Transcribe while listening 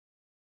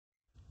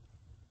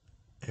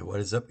Hey, what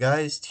is up,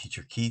 guys?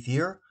 Teacher Keith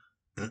here.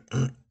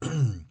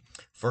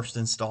 First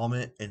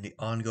installment in the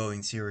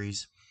ongoing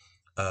series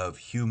of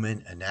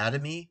human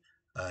anatomy.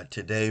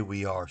 Today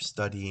we are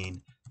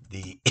studying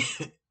the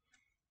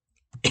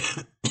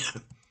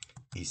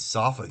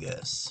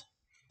esophagus.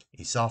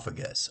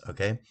 Esophagus,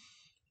 okay?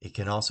 It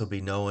can also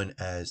be known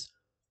as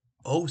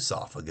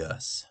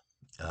osophagus.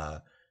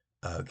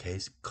 Okay,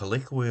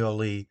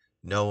 colloquially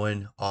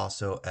known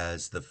also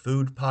as the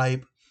food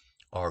pipe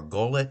or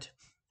gullet.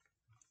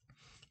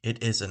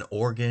 It is an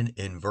organ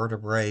in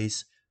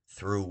vertebrates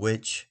through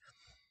which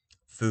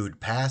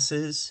food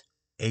passes,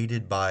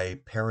 aided by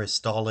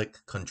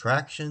peristaltic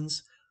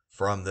contractions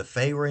from the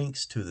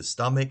pharynx to the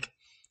stomach.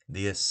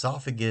 The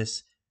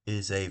esophagus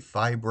is a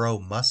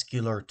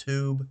fibromuscular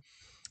tube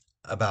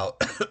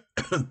about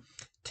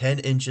 10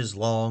 inches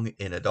long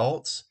in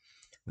adults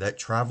that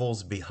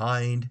travels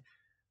behind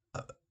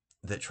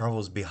the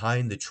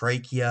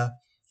trachea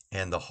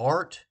and the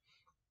heart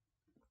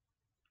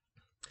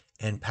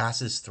and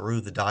passes through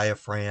the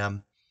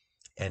diaphragm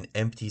and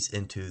empties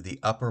into the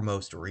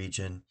uppermost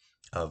region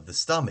of the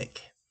stomach.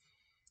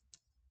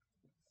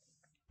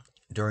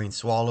 During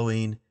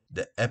swallowing,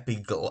 the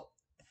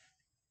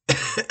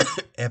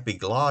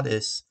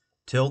epiglottis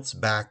tilts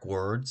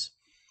backwards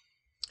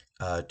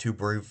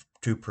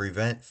to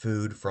prevent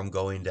food from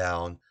going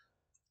down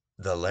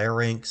the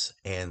larynx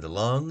and the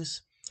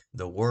lungs.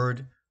 The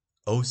word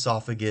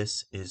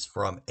osophagus is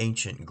from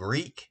ancient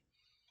Greek,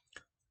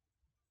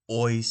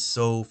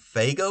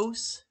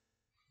 oisophagos.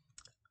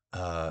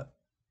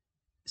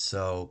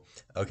 So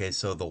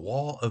the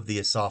wall of the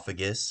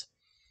esophagus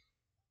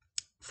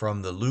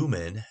from the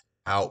lumen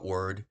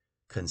outward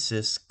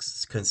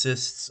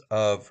consists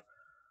of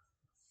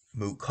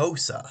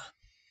mucosa,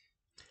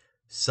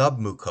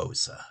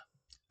 submucosa,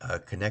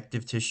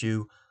 connective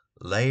tissue,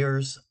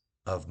 layers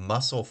of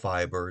muscle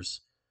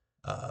fibers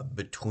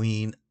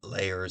between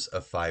layers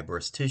of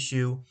fibrous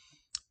tissue,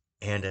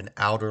 and an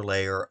outer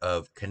layer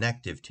of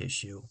connective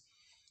tissue.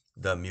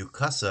 The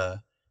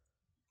mucosa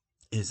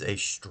is a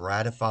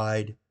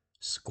stratified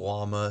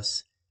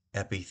squamous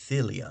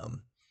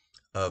epithelium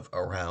of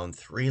around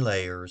 3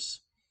 layers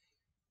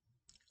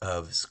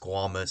of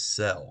squamous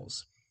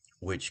cells,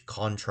 which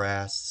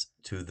contrasts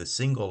to the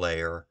single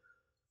layer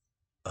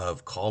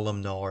of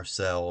columnar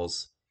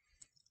cells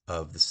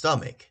of the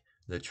stomach.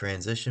 The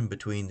transition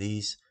between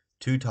these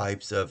two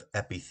types of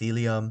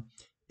epithelium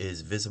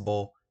is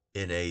visible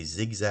in a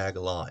zigzag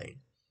line.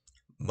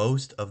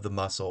 Most of the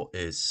muscle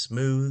is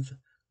smooth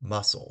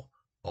muscle,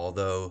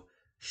 although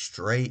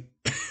striated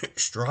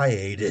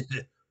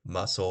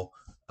muscle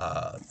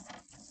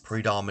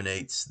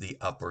predominates the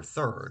upper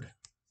third.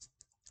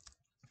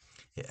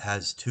 It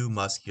has 2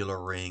 muscular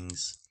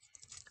rings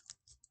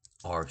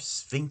or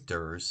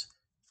sphincters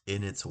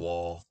in its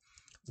wall,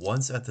 one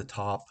at the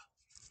top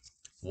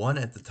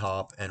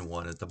and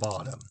one at the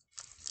bottom.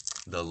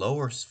 The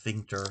lower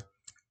sphincter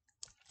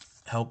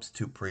helps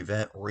to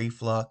prevent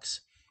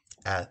reflux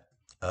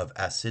of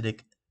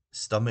acidic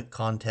stomach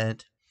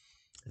content.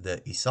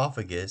 The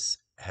esophagus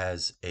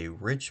has a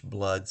rich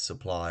blood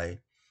supply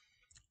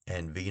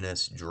and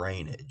venous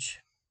drainage.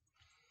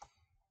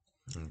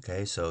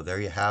 Okay, so there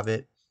you have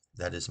it.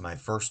 That is my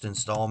first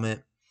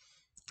installment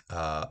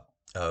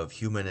of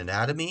human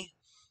anatomy.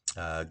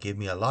 Give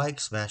me a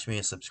like, smash me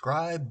a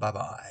subscribe.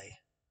 Bye-bye.